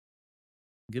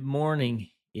Good morning.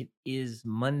 It is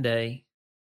Monday,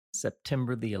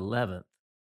 September the 11th,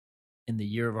 in the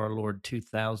year of our Lord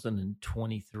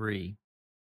 2023.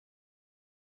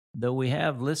 Though we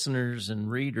have listeners and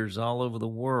readers all over the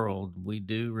world, we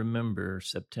do remember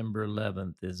September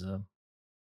 11th is a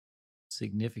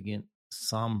significant,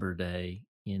 somber day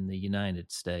in the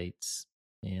United States,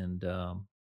 and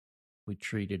we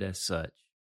treat it as such.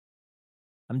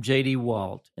 I'm JD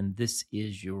Walt, and this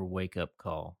is your wake up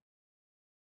call.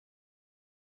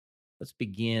 Let's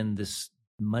begin this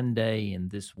Monday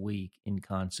and this week in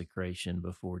consecration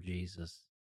before Jesus.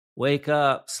 Wake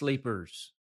up,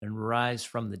 sleepers, and rise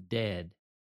from the dead,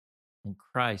 and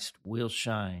Christ will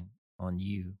shine on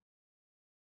you.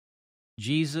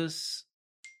 Jesus,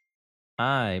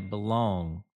 I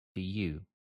belong to you.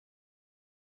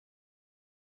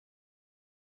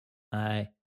 I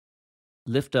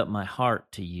lift up my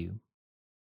heart to you.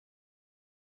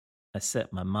 I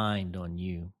set my mind on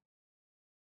you.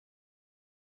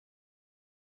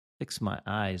 Fix my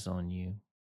eyes on you.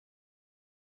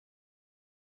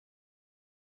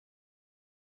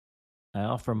 I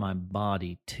offer my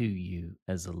body to you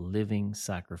as a living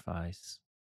sacrifice.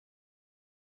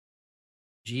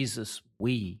 Jesus,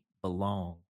 we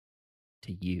belong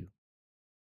to you.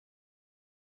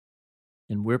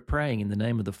 And we're praying in the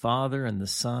name of the Father and the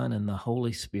Son and the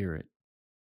Holy Spirit.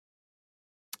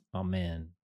 Amen.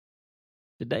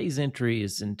 Today's entry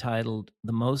is entitled,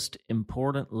 The Most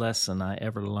Important Lesson I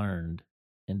Ever Learned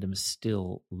and Am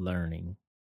Still Learning.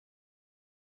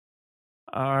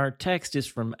 Our text is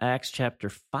from Acts chapter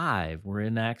 5. We're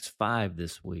in Acts 5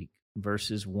 this week,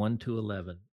 verses 1 to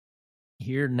 11.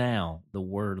 Hear now the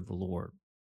word of the Lord.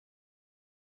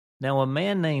 Now a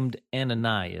man named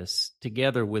Ananias,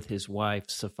 together with his wife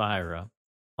Sapphira,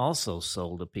 also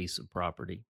sold a piece of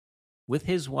property. With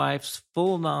his wife's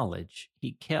full knowledge,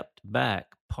 he kept back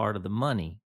part of the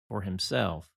money for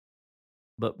himself,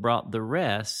 but brought the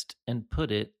rest and put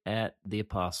it at the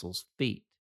apostles' feet.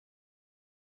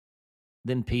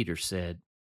 Then Peter said,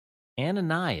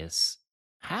 Ananias,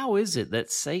 how is it that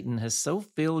Satan has so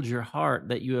filled your heart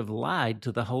that you have lied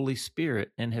to the Holy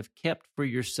Spirit and have kept for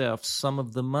yourself some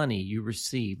of the money you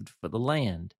received for the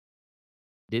land?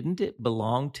 Didn't it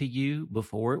belong to you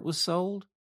before it was sold?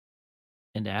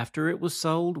 And after it was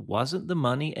sold, wasn't the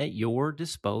money at your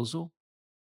disposal?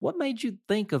 What made you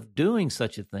think of doing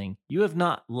such a thing? You have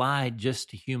not lied just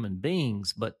to human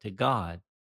beings, but to God.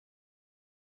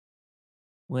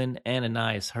 When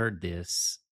Ananias heard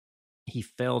this, he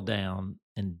fell down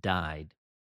and died.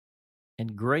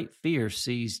 And great fear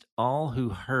seized all who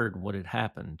heard what had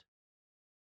happened.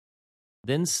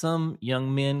 Then some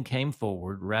young men came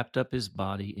forward, wrapped up his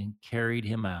body, and carried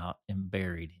him out and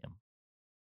buried him.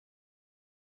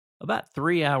 About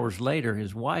 3 hours later,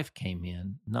 his wife came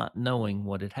in, not knowing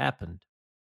what had happened.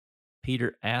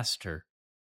 Peter asked her,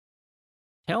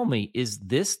 Tell me, is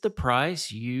this the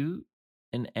price you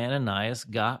and Ananias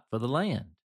got for the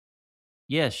land?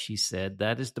 Yes, she said,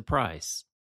 that is the price.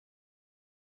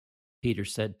 Peter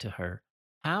said to her,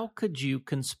 How could you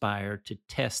conspire to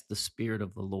test the Spirit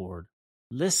of the Lord?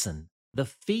 Listen, the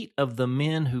feet of the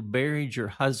men who buried your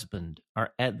husband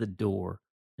are at the door,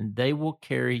 and they will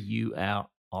carry you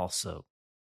out also.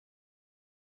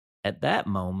 At that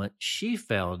moment, she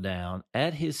fell down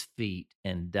at his feet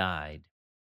and died.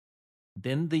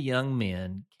 Then the young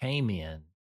men came in,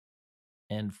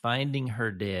 and finding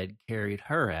her dead, carried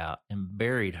her out and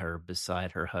buried her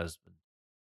beside her husband.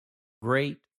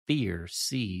 Great fear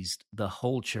seized the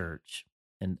whole church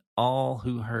and all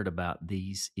who heard about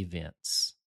these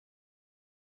events.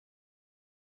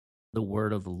 The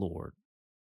word of the Lord.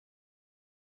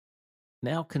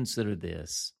 Now consider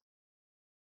this.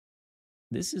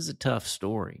 This is a tough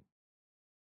story.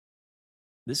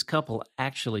 This couple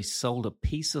actually sold a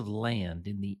piece of land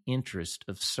in the interest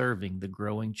of serving the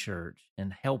growing church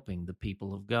and helping the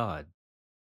people of God.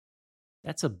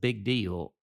 That's a big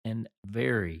deal and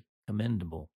very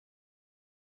commendable.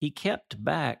 He kept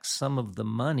back some of the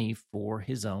money for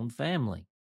his own family.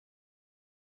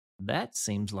 That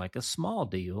seems like a small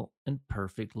deal and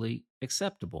perfectly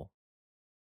acceptable.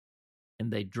 And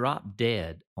they drop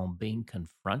dead on being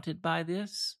confronted by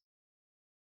this?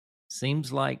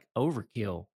 Seems like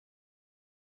overkill.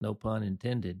 No pun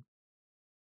intended.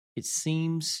 It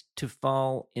seems to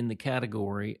fall in the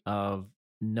category of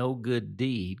no good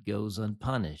deed goes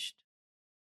unpunished.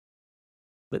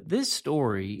 But this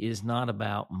story is not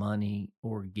about money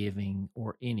or giving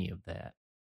or any of that.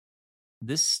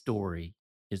 This story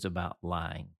is about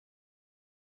lying.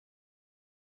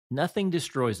 Nothing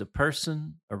destroys a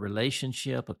person, a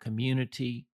relationship, a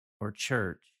community, or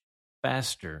church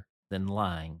faster than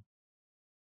lying.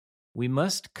 We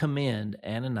must commend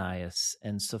Ananias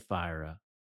and Sapphira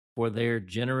for their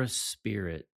generous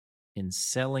spirit in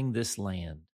selling this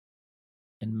land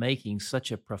and making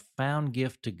such a profound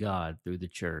gift to God through the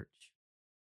church.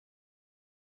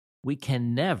 We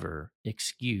can never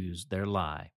excuse their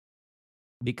lie,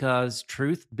 because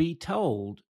truth be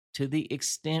told, to the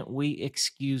extent we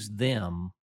excuse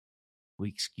them, we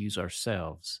excuse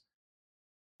ourselves.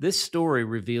 This story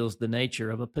reveals the nature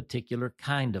of a particular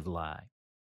kind of lie.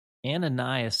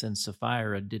 Ananias and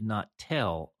Sapphira did not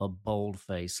tell a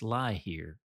bold-faced lie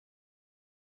here.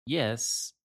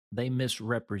 Yes, they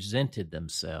misrepresented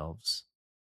themselves,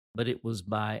 but it was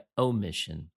by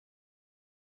omission.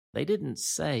 They didn't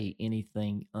say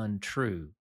anything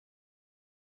untrue.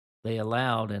 They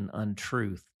allowed an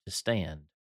untruth to stand.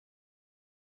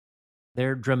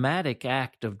 Their dramatic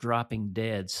act of dropping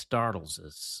dead startles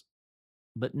us.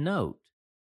 But note,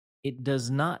 it does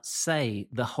not say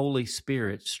the Holy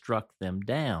Spirit struck them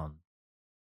down.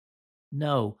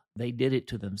 No, they did it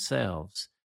to themselves.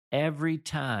 Every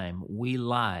time we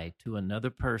lie to another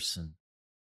person,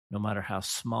 no matter how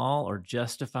small or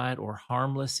justified or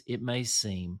harmless it may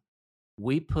seem,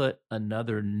 we put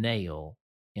another nail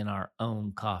in our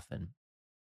own coffin.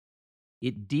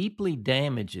 It deeply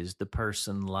damages the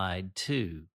person lied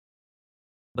to.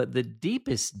 But the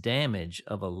deepest damage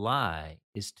of a lie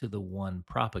is to the one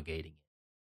propagating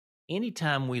it.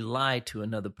 Anytime we lie to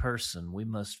another person, we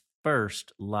must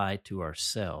first lie to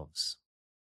ourselves.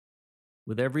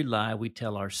 With every lie we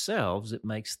tell ourselves, it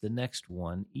makes the next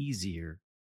one easier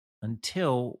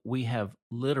until we have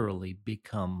literally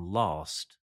become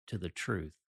lost to the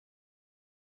truth.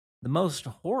 The most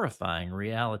horrifying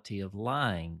reality of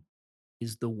lying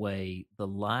is the way the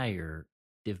liar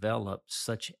develops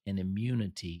such an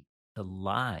immunity to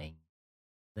lying,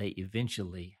 they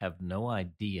eventually have no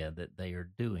idea that they are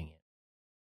doing it.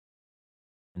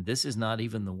 And this is not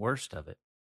even the worst of it.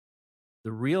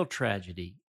 The real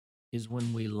tragedy is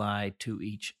when we lie to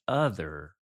each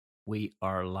other, we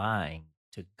are lying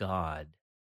to God.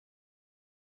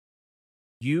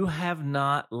 You have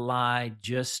not lied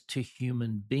just to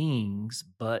human beings,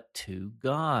 but to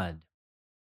God.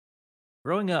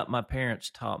 Growing up, my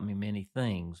parents taught me many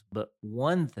things, but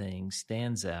one thing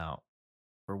stands out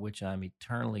for which I'm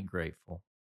eternally grateful.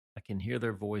 I can hear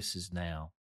their voices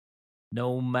now.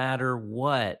 No matter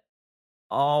what,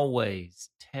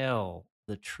 always tell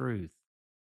the truth.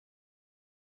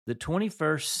 The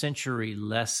 21st century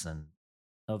lesson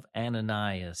of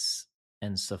Ananias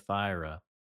and Sapphira,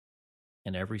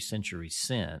 and every century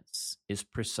since, is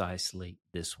precisely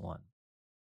this one: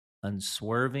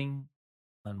 unswerving,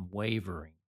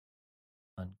 unwavering,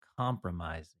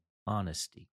 uncompromising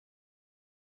honesty.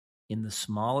 In the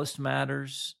smallest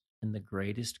matters and the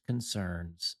greatest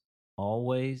concerns,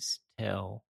 always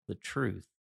tell the truth,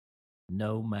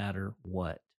 no matter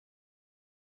what.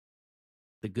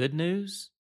 The good news?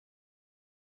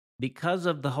 Because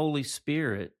of the Holy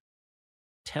Spirit,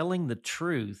 telling the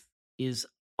truth is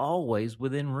always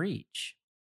within reach.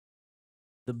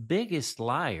 The biggest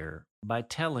liar, by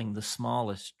telling the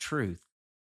smallest truth,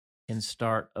 can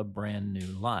start a brand new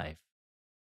life.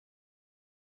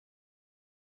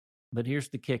 But here's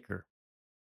the kicker.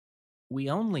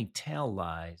 We only tell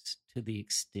lies to the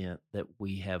extent that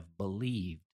we have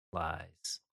believed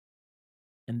lies.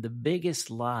 And the biggest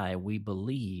lie we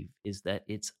believe is that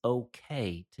it's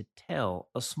okay to tell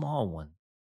a small one,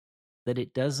 that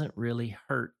it doesn't really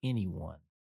hurt anyone.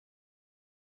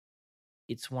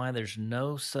 It's why there's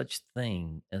no such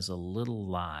thing as a little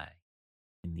lie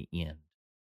in the end.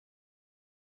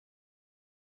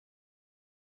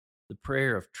 The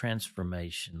prayer of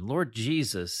transformation. Lord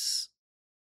Jesus,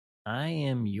 I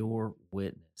am your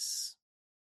witness.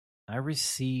 I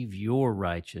receive your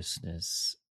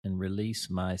righteousness and release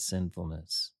my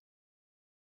sinfulness.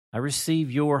 I receive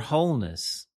your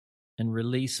wholeness and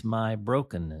release my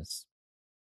brokenness.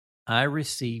 I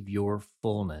receive your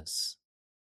fullness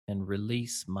and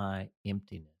release my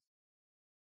emptiness.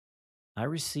 I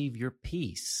receive your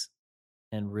peace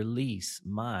and release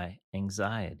my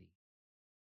anxiety.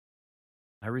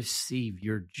 I receive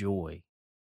your joy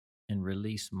and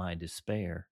release my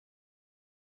despair.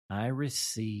 I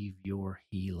receive your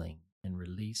healing and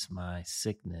release my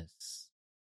sickness.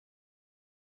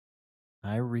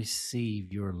 I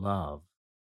receive your love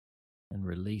and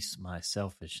release my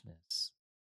selfishness.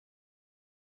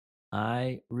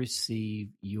 I receive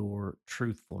your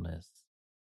truthfulness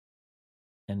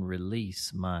and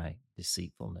release my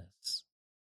deceitfulness.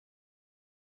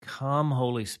 Come,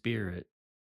 Holy Spirit,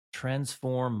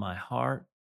 transform my heart,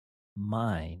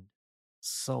 mind,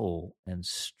 soul, and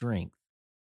strength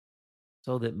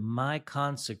so that my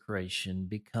consecration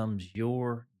becomes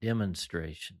your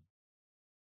demonstration,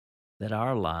 that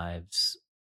our lives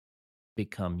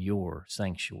become your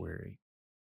sanctuary.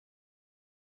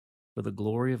 For the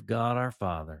glory of God our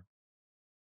Father.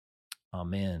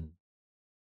 Amen.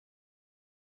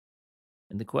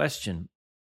 And the question,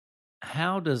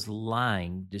 how does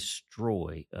lying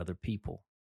destroy other people?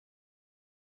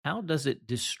 How does it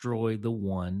destroy the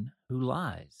one who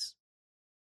lies?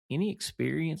 Any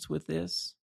experience with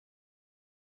this?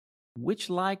 Which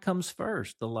lie comes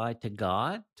first, the lie to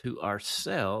God, to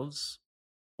ourselves,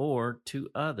 or to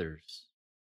others?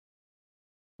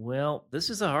 Well, this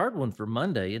is a hard one for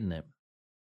Monday, isn't it?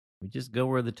 We just go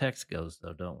where the text goes,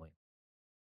 though, don't we?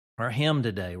 Our hymn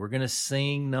today, we're going to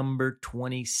sing number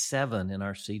 27 in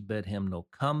our seedbed hymnal,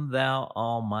 Come Thou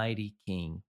Almighty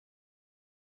King.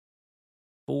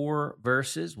 4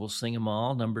 verses, we'll sing them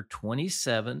all. Number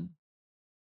 27,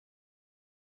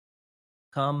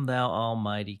 Come Thou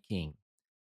Almighty King.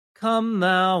 Come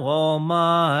Thou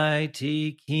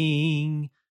Almighty King,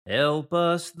 help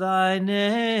us Thy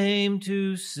name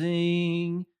to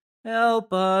sing,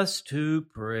 help us to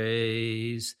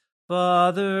praise.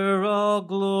 Father, all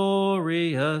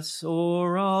glorious,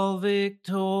 o'er all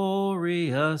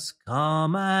victorious,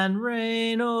 come and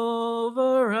reign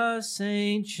over us,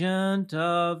 Ancient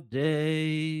of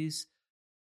Days.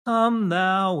 Come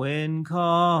Thou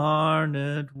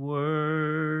incarnate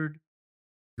Word,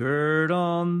 gird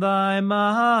on Thy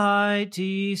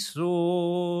mighty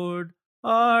sword,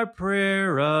 our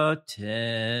prayer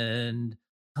attend.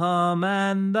 Come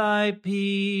and Thy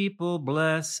people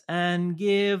bless, and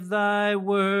give Thy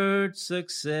word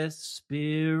success.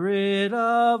 Spirit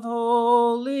of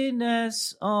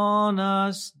holiness, on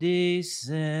us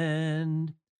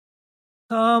descend.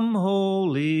 Come,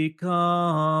 Holy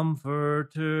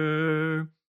Comforter,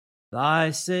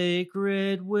 Thy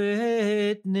sacred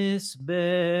witness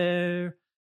bear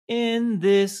in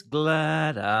this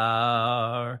glad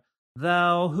hour.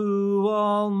 Thou who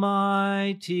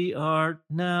almighty art,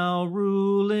 now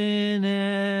rule in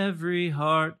every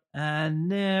heart, and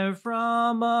ne'er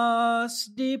from us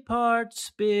depart,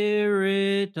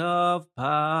 Spirit of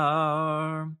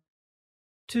power.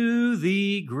 To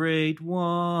Thee, Great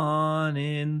One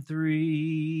in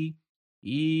Three,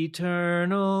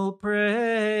 eternal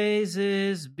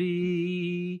praises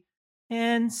be,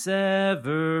 hence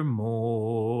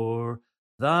evermore.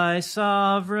 Thy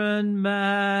sovereign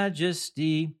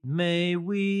majesty may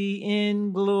we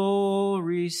in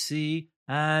glory see,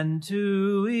 and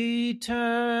to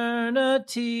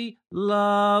eternity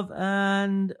love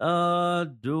and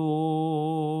adore.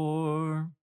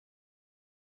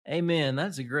 Amen.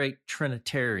 That's a great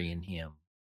Trinitarian hymn.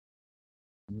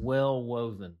 Well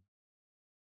woven.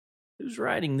 Who's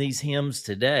writing these hymns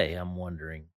today, I'm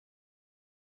wondering?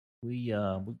 We've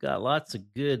got lots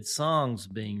of good songs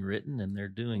being written, and they're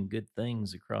doing good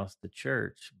things across the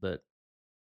church, but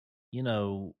you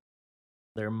know,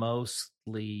 they're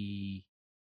mostly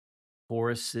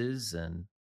choruses, and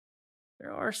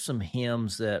there are some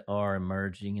hymns that are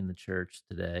emerging in the church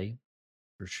today,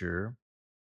 for sure.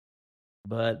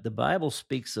 But the Bible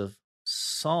speaks of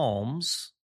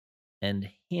psalms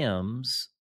and hymns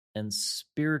and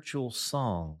spiritual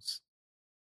songs.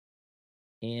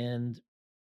 And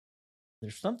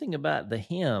there's something about the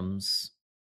hymns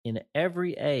in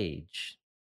every age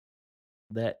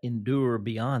that endure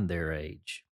beyond their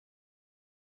age.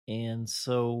 And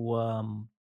so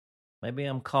maybe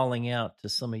I'm calling out to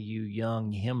some of you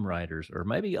young hymn writers, or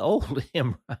maybe old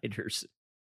hymn writers.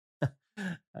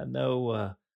 I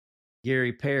know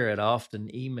Gary Parrott often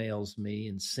emails me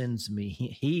and sends me,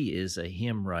 he is a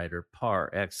hymn writer par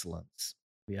excellence.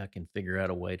 Maybe I can figure out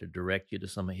a way to direct you to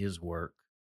some of his work.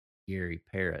 Gary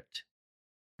Parrott,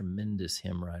 tremendous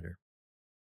hymn writer.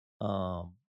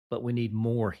 But we need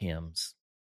more hymns.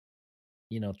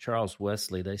 You know, Charles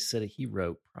Wesley, they said he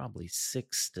wrote probably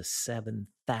 6,000 to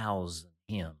 7,000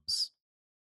 hymns.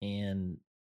 And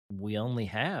we only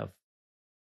have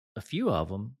a few of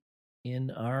them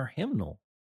in our hymnal.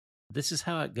 This is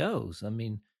how it goes. I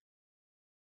mean,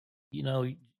 you know,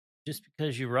 just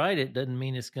because you write it doesn't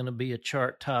mean it's going to be a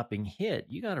chart-topping hit.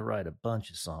 You got to write a bunch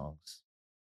of songs.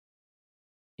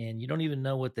 And you don't even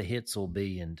know what the hits will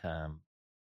be in time.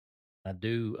 I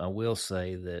will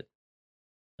say that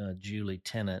Julie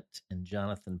Tennant and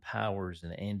Jonathan Powers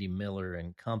and Andy Miller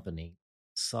and company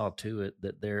saw to it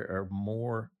that there are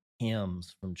more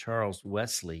hymns from Charles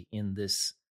Wesley in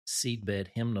this seedbed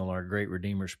hymnal, Our Great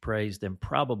Redeemer's Praise, than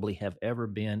probably have ever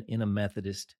been in a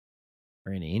Methodist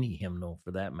or in any hymnal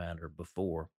for that matter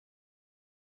before.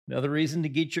 Another reason to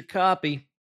get your copy.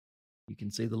 You can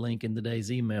see the link in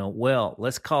today's email. Well,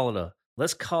 let's call it a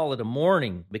let's call it a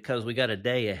morning because we got a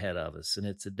day ahead of us, and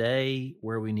it's a day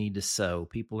where we need to sow.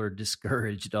 People are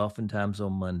discouraged oftentimes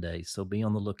on Mondays, so be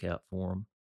on the lookout for them.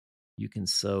 You can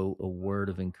sow a word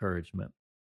of encouragement.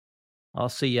 I'll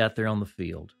see you out there on the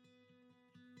field.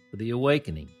 For The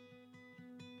Awakening,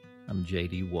 I'm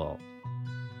J.D. Walt.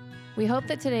 We hope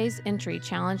that today's entry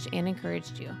challenged and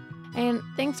encouraged you. And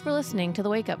thanks for listening to The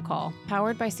Wake Up Call,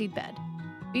 powered by Seedbed.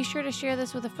 Be sure to share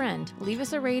this with a friend, leave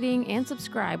us a rating, and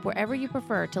subscribe wherever you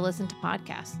prefer to listen to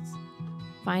podcasts.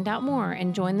 Find out more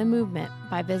and join the movement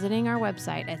by visiting our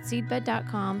website at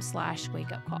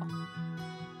seedbed.com/wakeupcall.